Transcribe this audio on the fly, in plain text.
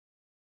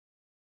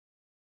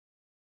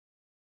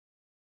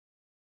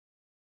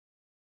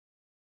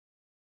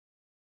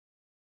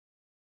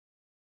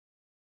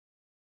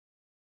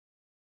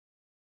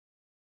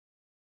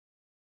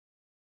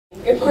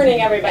Good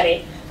morning,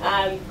 everybody.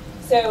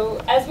 So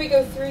as we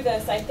go through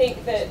this, I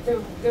think that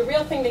the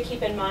real thing to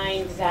keep in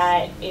mind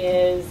that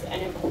is an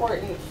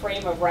important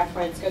frame of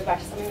reference goes back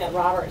to something that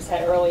Robert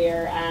said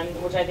earlier,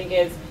 which I think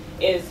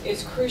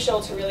is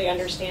crucial to really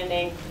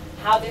understanding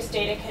how this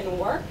data can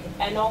work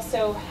and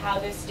also how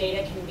this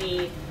data can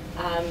be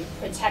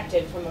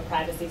protected from a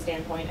privacy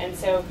standpoint. And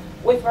so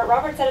with what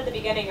Robert said at the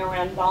beginning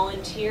around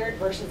volunteered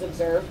versus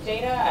observed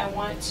data, I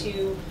want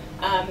to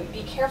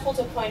be careful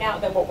to point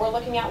out that what we're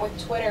looking at with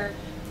Twitter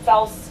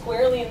fell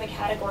squarely in the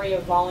category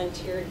of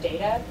volunteered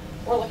data.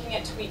 We're looking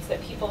at tweets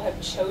that people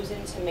have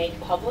chosen to make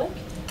public,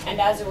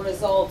 and as a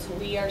result,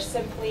 we are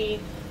simply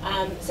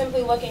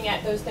looking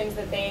at those things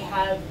that they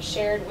have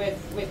shared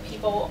with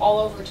people all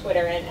over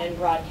Twitter and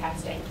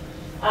broadcasting.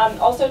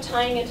 Also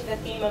tying into the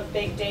theme of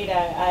big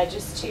data,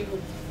 just to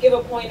give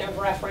a point of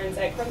reference,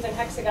 at Crimson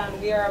Hexagon,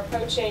 we are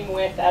approaching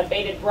with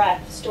bated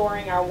breath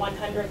storing our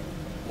 100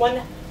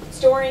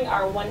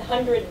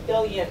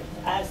 billionth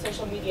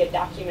social media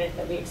document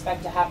that we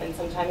expect to happen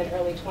sometime in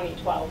early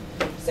 2012.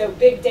 So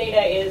big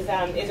data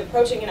is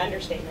approaching an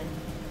understatement.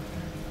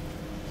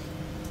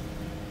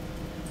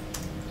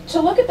 To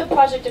look at the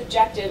project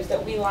objectives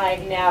that we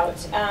laid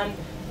out,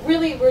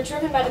 really we're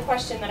driven by the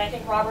question that I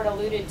think Robert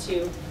alluded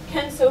to.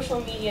 Can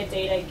social media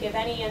data give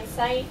any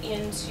insight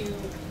into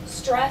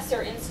stress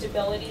or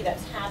instability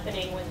that's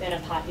happening within a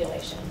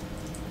population?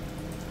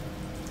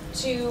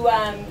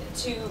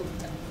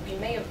 We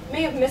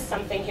may have missed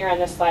something here on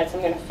this slide, so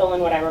I'm going to fill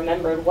in what I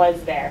remembered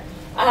was there.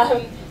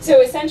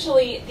 So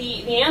essentially,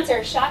 the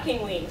answer,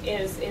 shockingly,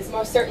 is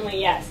most certainly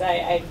yes.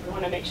 I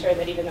want to make sure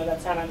that even though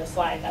that's not on the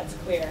slide, that's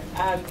clear.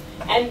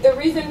 And the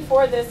reason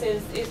for this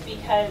is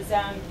because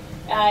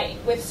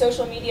with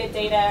social media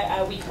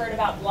data, we heard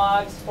about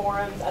blogs,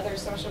 forums, other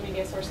social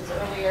media sources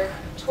earlier.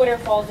 Twitter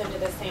falls into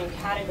the same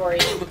category.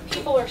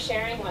 People are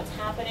sharing what's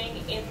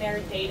happening in their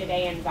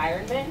day-to-day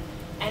environment,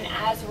 and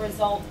as a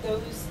result,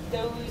 those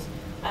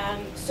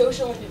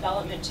social and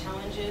development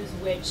challenges,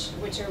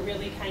 which are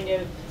really kind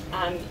of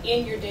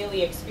in your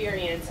daily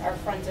experience, are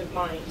front of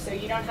mind. So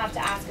you don't have to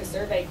ask a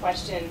survey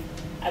question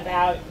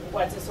about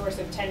what's a source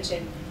of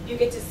tension. You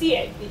get to see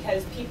it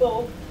because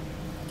people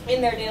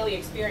in their daily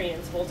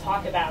experience will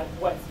talk about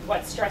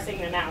what's stressing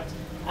them out,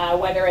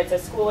 whether it's a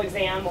school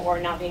exam or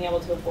not being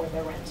able to afford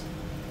their rent.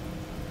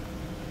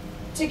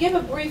 To give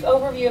a brief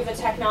overview of the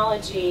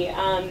technology,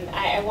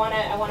 I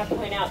want to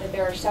point out that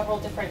there are several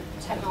different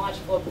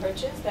technological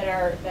approaches that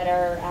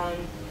are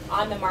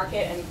on the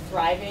market and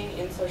thriving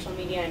in social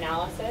media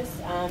analysis.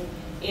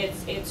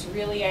 It's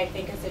really, I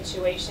think, a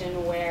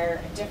situation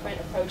where different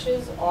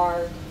approaches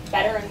are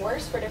better and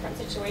worse for different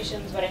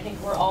situations, but I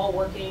think we're all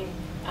working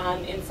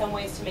in some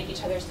ways to make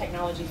each other's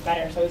technologies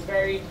better. So I was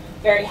very,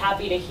 very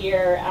happy to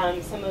hear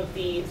some of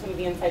the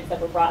insights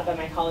that were brought by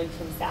my colleagues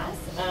from SAS.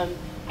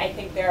 I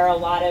think there are a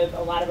lot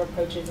of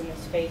approaches in this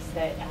space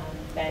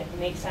that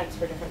make sense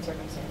for different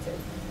circumstances.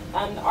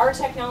 Our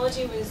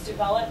technology was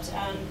developed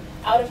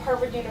out of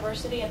Harvard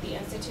University at the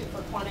Institute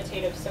for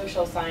Quantitative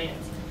Social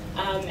Science.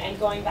 And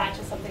going back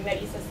to something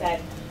that Isa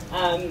said,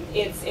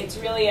 it's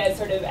really a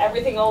sort of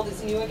everything old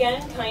is new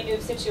again kind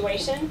of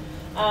situation.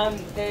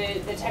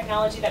 The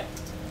technology that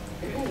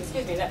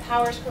that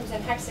powers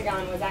Crimson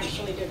Hexagon was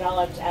actually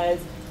developed as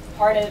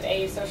part of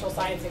a social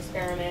science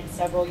experiment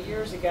several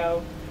years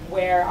ago,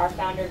 where our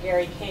founder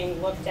Gary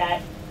King looked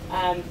at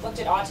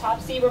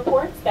autopsy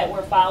reports that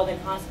were filed in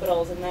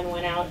hospitals and then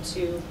went out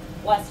to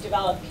less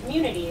developed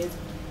communities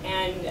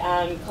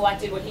and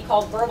collected what he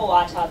called verbal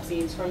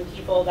autopsies from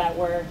people that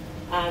were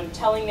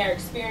telling their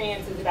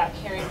experiences about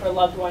caring for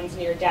loved ones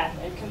near death,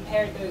 and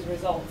compared those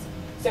results.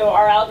 So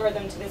our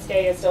algorithm to this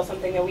day is still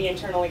something that we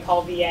internally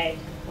call VA,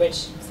 which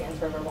stands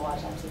for verbal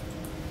autopsy.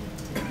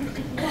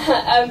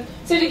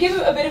 So to give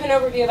a bit of an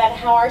overview about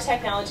how our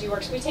technology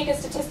works, we take a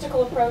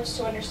statistical approach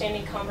to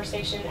understanding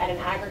conversation at an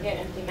aggregate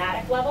and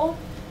thematic level.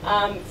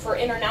 For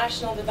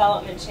international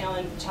development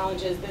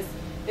challenges,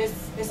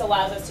 this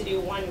allows us to do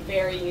one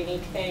very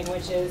unique thing,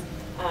 which is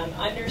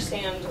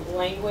understand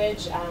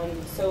language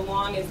so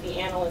long as the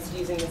analyst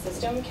using the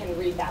system can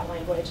read that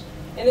language.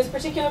 In this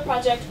particular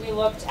project, we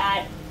looked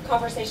at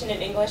conversation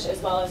in English as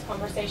well as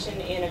conversation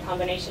in a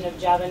combination of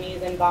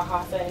Javanese and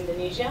Bahasa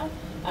Indonesia.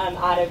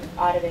 Out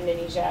of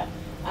Indonesia.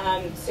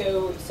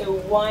 So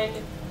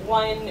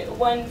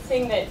one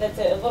thing that's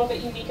a little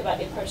bit unique about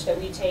the approach that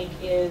we take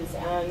is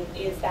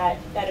that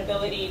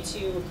ability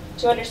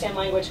to understand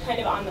language kind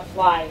of on the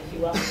fly, if you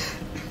will.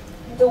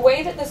 The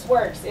way that this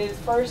works is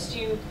first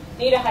you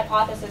need a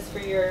hypothesis for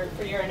your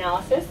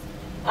analysis,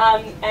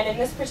 and in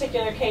this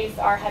particular case,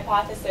 our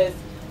hypothesis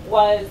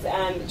was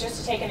just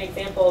to take an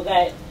example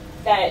that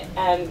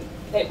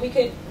we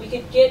could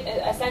get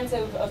a sense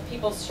of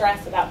people's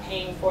stress about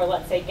paying for,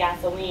 let's say,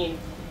 gasoline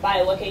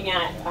by looking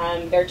at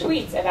their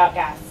tweets about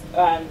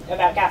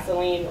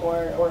gasoline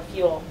or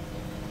fuel.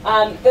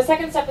 The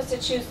second step is to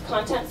choose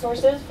content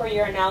sources for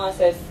your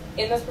analysis.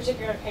 In this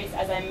particular case,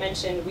 as I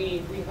mentioned,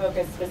 we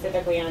focus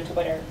specifically on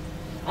Twitter.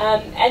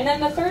 And then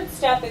the third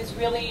step is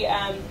really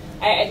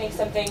I think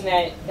something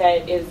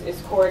that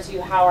is core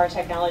to how our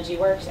technology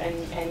works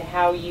and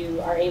how you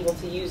are able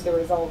to use the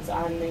results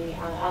on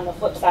the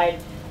flip side,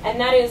 and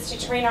that is to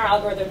train our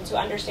algorithm to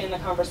understand the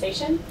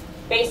conversation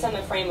based on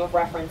the frame of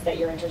reference that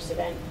you're interested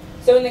in.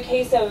 So in the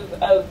case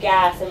of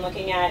gas and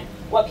looking at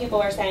what people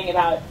are saying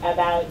about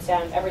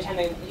every time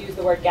they use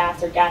the word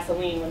gas or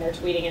gasoline when they're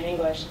tweeting in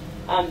English,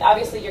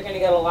 obviously you're going to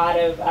get a lot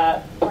of,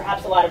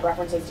 perhaps a lot of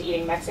references to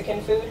eating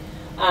Mexican food,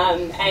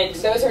 and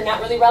those are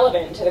not really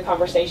relevant to the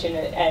conversation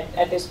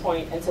at this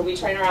point. And so we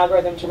train our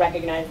algorithm to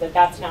recognize that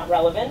that's not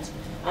relevant,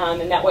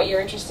 and that what you're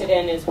interested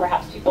in is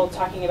perhaps people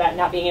talking about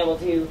not being able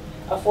to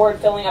afford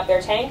filling up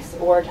their tanks,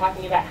 or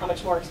talking about how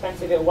much more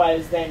expensive it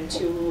was than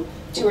two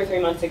or 3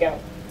 months ago.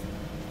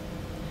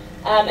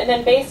 And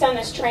then based on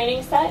this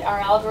training set, our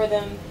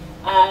algorithm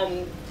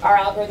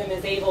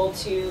is able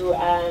to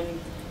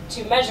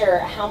measure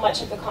how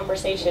much of the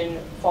conversation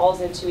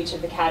falls into each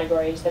of the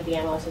categories that the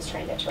analyst has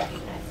trained it to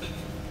recognize.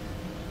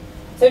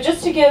 So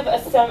just to give a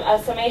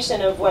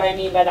summation of what I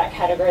mean by that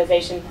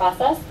categorization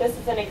process, this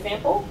is an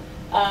example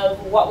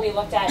of what we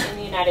looked at in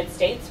the United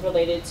States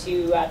related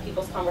to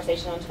people's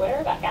conversation on Twitter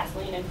about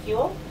gasoline and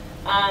fuel.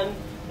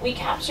 We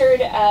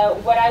captured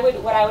what I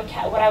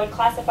would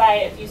classify,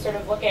 if you sort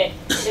of look at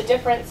the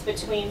difference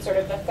between sort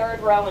of the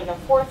third row and the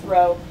fourth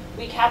row,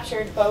 we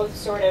captured both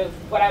sort of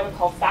what I would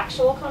call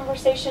factual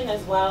conversation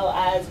as well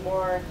as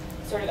more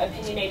sort of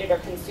opinionated or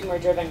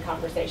consumer-driven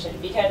conversation.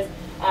 Because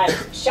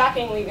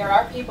shockingly, there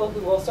are people who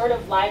will sort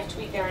of live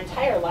tweet their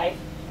entire life,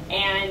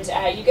 and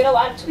you get a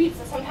lot of tweets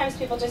that sometimes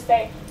people just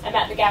say, I'm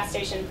at the gas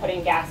station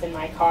putting gas in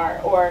my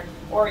car,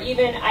 or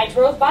even I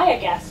drove by a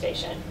gas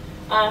station.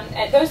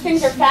 And those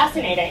things are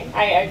fascinating,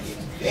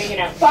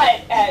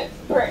 but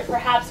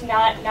perhaps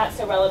not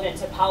so relevant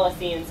to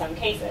policy in some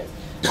cases.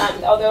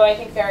 Although I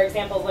think there are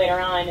examples later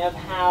on of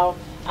how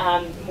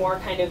more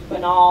kind of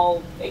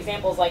banal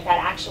examples like that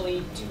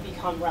actually do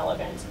become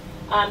relevant.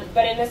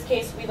 But in this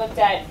case, we looked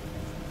at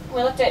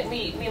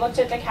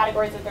the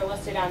categories that they're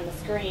listed on the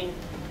screen.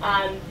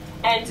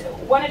 And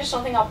one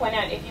additional thing I'll point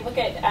out, if you look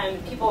at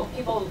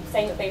people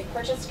saying that they've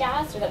purchased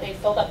gas or that they've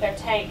filled up their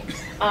tank,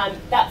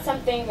 that's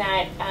something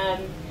that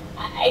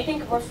I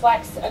think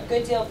reflects a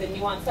good deal of the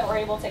nuance that we're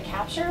able to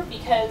capture,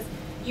 because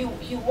you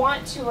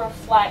want to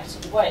reflect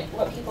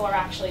what people are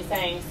actually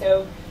saying.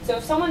 So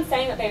if someone's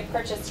saying that they've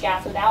purchased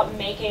gas without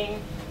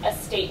making a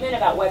statement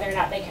about whether or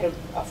not they could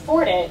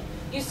afford it,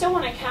 you still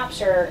want to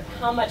capture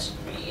how much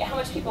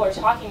people are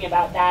talking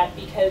about that,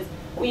 because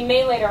we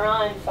may later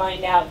on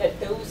find out that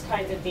those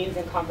kinds of themes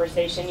in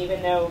conversation,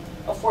 even though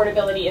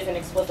affordability isn't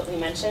explicitly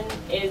mentioned,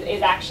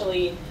 is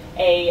actually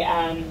a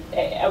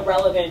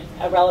relevant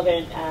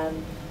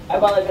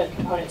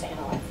component to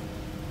analyze.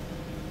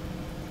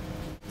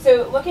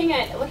 So looking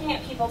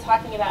at people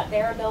talking about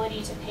their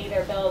ability to pay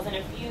their bills, and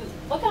if you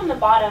look on the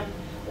bottom,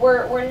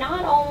 we're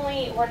not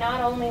only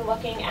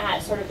looking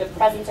at sort of the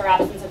presence or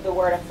absence of the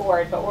word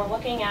afford, but we're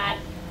looking at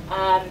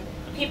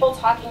people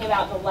talking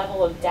about the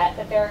level of debt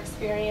that they're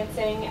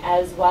experiencing,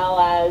 as well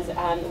as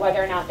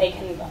whether or not they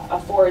can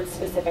afford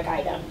specific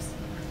items.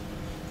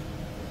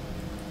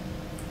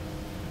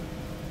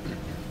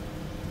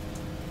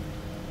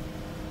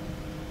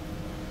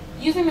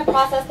 Using the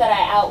process that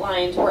I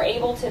outlined, we're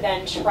able to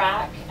then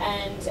track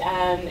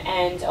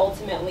and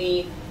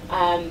ultimately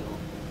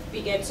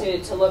begin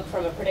to look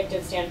from a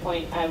predictive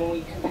standpoint when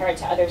we compare it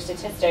to other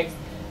statistics,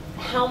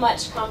 how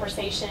much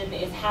conversation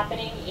is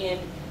happening in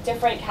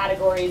different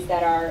categories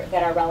that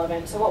are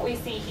relevant. So what we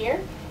see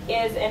here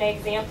is an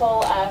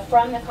example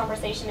from the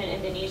conversation in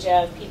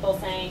Indonesia of people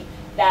saying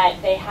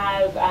that they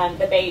have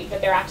that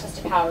their access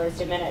to power is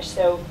diminished.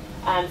 So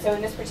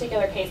in this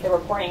particular case, they're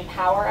reporting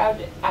power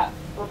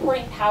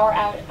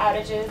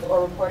outages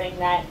or reporting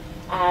that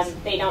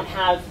they don't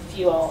have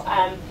fuel.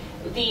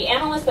 The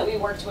analyst that we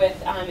worked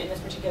with in this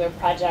particular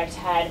project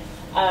had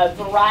a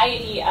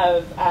variety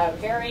of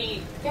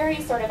very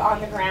sort of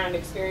on-the-ground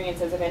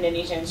experiences of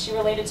Indonesians. She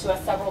related to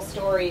us several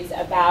stories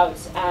about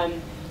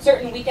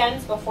certain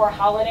weekends before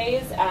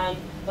holidays,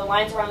 the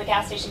lines around the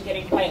gas station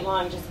getting quite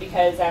long just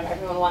because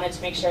everyone wanted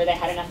to make sure they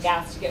had enough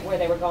gas to get where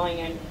they were going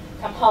and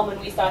come home. And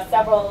we saw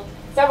several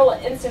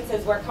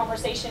instances where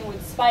conversation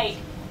would spike,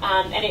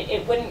 and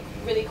it wouldn't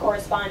really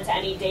correspond to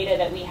any data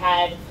that we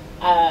had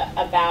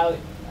about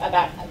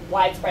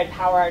widespread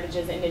power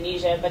outages in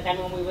Indonesia. But then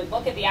when we would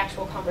look at the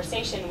actual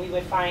conversation, we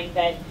would find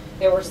that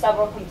there were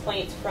several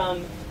complaints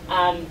from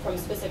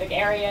specific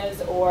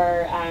areas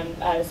or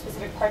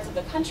specific parts of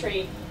the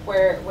country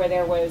where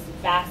there was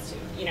vast,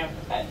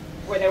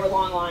 where there were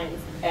long lines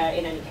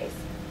in any case.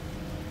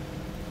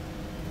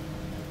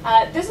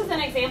 This is an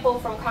example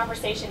from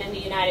conversation in the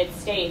United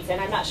States, and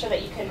I'm not sure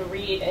that you can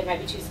read, it might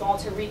be too small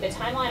to read the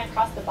timeline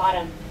across the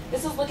bottom.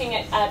 This is looking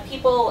at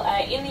people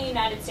in the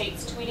United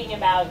States tweeting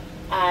about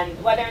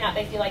whether or not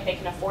they feel like they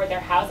can afford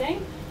their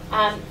housing.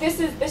 This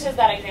is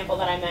that example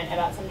that I meant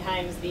about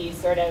sometimes the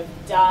sort of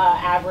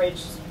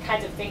average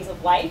kinds of things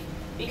of life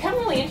become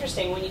really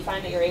interesting when you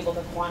find that you're able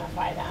to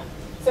quantify them.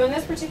 So in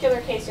this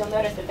particular case, you'll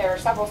notice that there are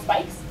several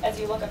spikes as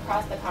you look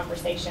across the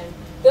conversation.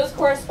 Those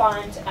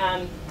correspond,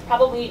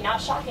 probably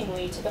not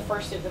shockingly, to the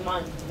first of the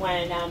month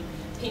when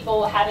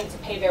people having to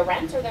pay their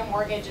rent or their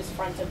mortgage is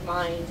front of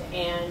mind,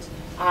 and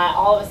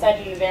all of a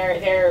sudden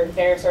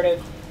they're sort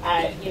of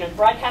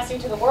broadcasting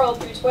to the world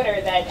through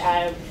Twitter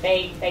that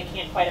they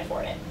can't quite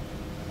afford it.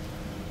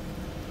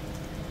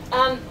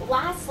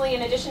 Lastly,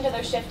 in addition to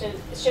those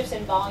shifts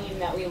in volume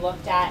that we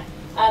looked at,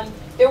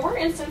 there were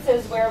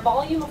instances where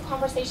volume of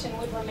conversation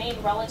would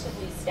remain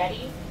relatively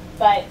steady,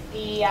 but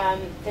the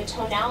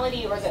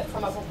tonality, or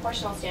from a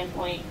proportional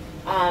standpoint,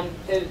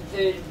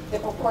 the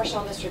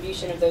proportional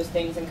distribution of those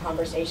things in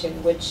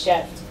conversation would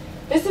shift.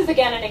 This is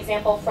again an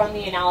example from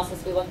the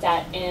analysis we looked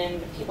at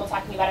in people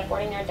talking about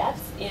affording their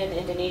debts in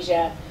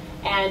Indonesia,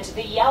 and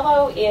the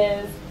yellow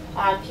is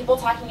people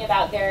talking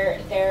about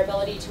their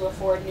ability to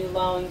afford new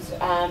loans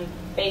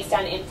based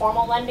on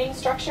informal lending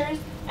structures,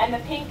 and the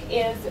pink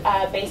is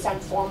based on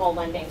formal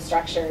lending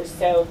structures.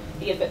 So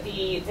the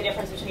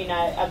difference between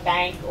a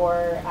bank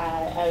or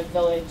a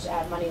village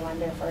money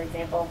lender, for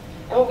example.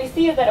 And what we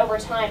see is that over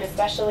time,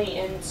 especially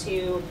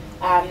into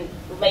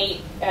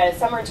late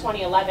summer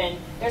 2011,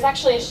 there's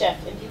actually a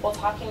shift in people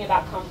talking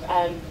about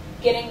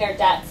getting their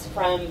debts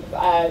from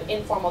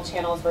informal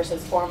channels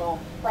versus formal,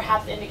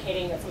 perhaps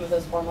indicating that some of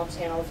those formal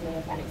channels may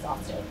have been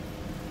exhausted.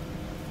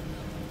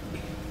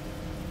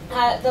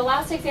 The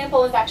last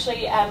example is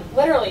actually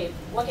literally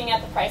looking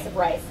at the price of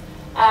rice.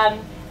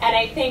 And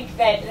I think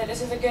that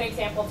this is a good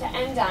example to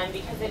end on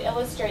because it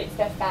illustrates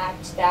the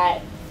fact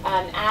that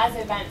as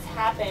events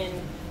happen,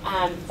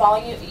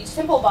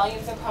 simple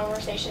volumes of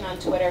conversation on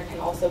Twitter can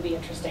also be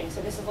interesting.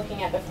 So this is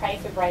looking at the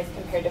price of rice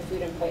compared to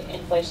food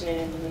inflation in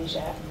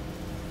Indonesia.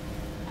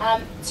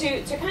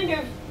 To kind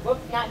of,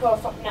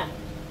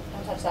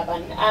 don't touch that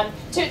button.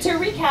 To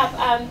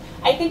recap,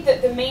 I think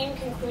that the main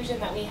conclusion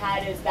that we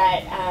had is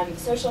that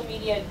social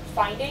media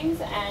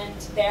findings and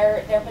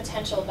their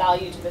potential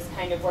value to this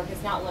kind of work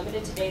is not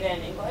limited to data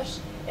in English.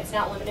 It's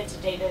not limited to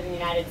data in the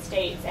United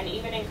States, and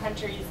even in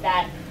countries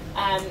that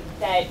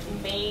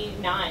may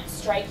not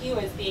strike you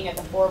as being at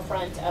the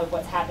forefront of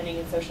what's happening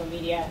in social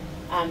media.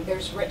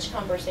 There's rich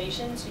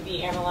conversation to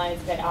be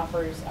analyzed that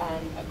offers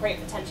a great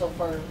potential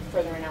for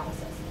further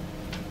analysis.